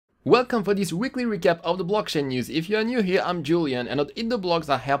Welcome for this weekly recap of the blockchain news. If you are new here, I'm Julian, and at EatTheBlocks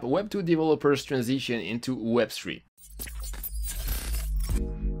I help Web2 developers transition into Web3.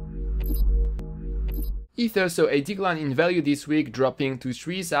 Ether saw a decline in value this week, dropping to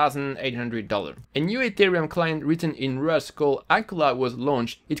 $3,800. A new Ethereum client written in Rust called Aquila was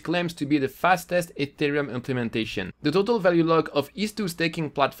launched. It claims to be the fastest Ethereum implementation. The total value log of ETH2 staking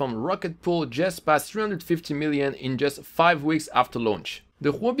platform Rocket Pool just passed 350 million in just 5 weeks after launch.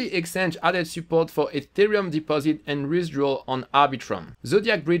 The Huobi exchange added support for Ethereum deposit and withdrawal on Arbitrum.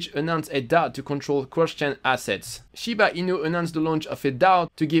 Zodiac Bridge announced a DAO to control cross-chain assets. Shiba Inu announced the launch of a DAO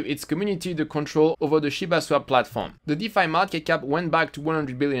to give its community the control over the ShibaSwap platform. The DeFi market cap went back to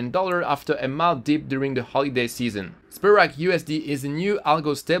 $100 billion after a mild dip during the holiday season. Spirac USD is a new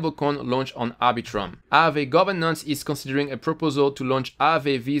algo stablecoin launched on Arbitrum. Aave Governance is considering a proposal to launch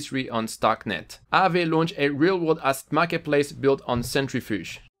Aave V3 on Starknet. Aave launched a real-world asset marketplace built on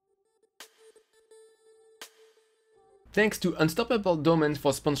Centrifuge. Thanks to Unstoppable Domain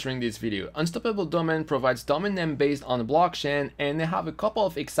for sponsoring this video. Unstoppable Domain provides domain name based on blockchain, and they have a couple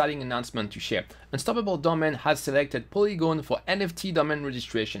of exciting announcements to share. Unstoppable Domain has selected Polygon for NFT domain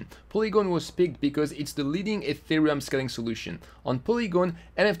registration. Polygon was picked because it's the leading Ethereum scaling solution. On Polygon,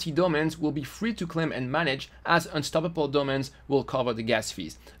 NFT domains will be free to claim and manage, as Unstoppable Domains will cover the gas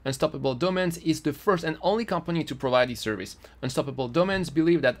fees. Unstoppable Domains is the first and only company to provide this service. Unstoppable Domains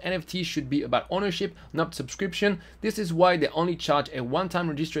believe that NFTs should be about ownership, not subscription. This is why they only charge a one-time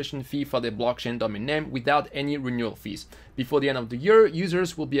registration fee for their blockchain domain name without any renewal fees. Before the end of the year,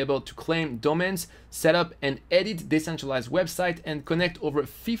 users will be able to claim domains, set up and edit decentralized website, and connect over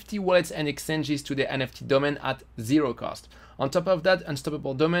 50 wallets and exchanges to their NFT domain at zero cost. On top of that,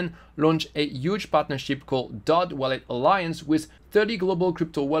 Unstoppable Domain launched a huge partnership called Dot Wallet Alliance with 30 global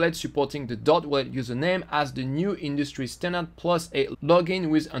crypto wallets supporting the Dot Wallet username as the new industry standard, plus a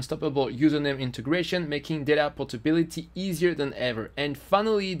login with Unstoppable username integration, making data portability easier than ever. And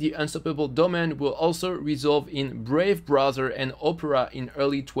finally, the Unstoppable Domain will also resolve in Brave browser and Opera in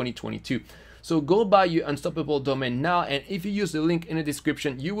early 2022. So go buy your Unstoppable Domain now, and if you use the link in the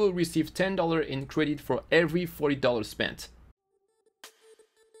description, you will receive $10 in credit for every $40 spent.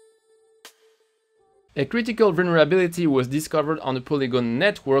 A critical vulnerability was discovered on the Polygon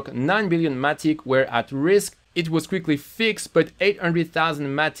network. 9 billion Matic were at risk. It was quickly fixed, but 800,000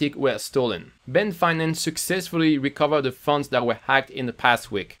 Matic were stolen. Ben Finance successfully recovered the funds that were hacked in the past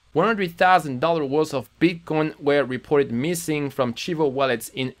week. $100,000 worth of Bitcoin were reported missing from Chivo wallets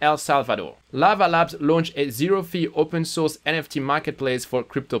in El Salvador. Lava Labs launched a zero-fee open-source NFT marketplace for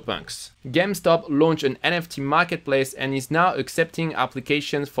CryptoPunks. GameStop launched an NFT marketplace and is now accepting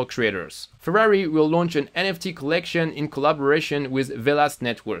applications for creators. Ferrari will launch an NFT collection in collaboration with Velas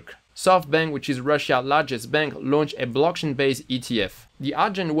Network. SoftBank, which is Russia's largest bank, launched a blockchain-based ETF. The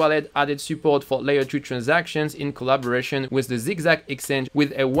Argent wallet added support for layer 2 transactions in collaboration with the Zigzag exchange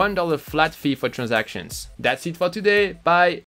with a $1 flat fee for transactions. That's it for today. Bye!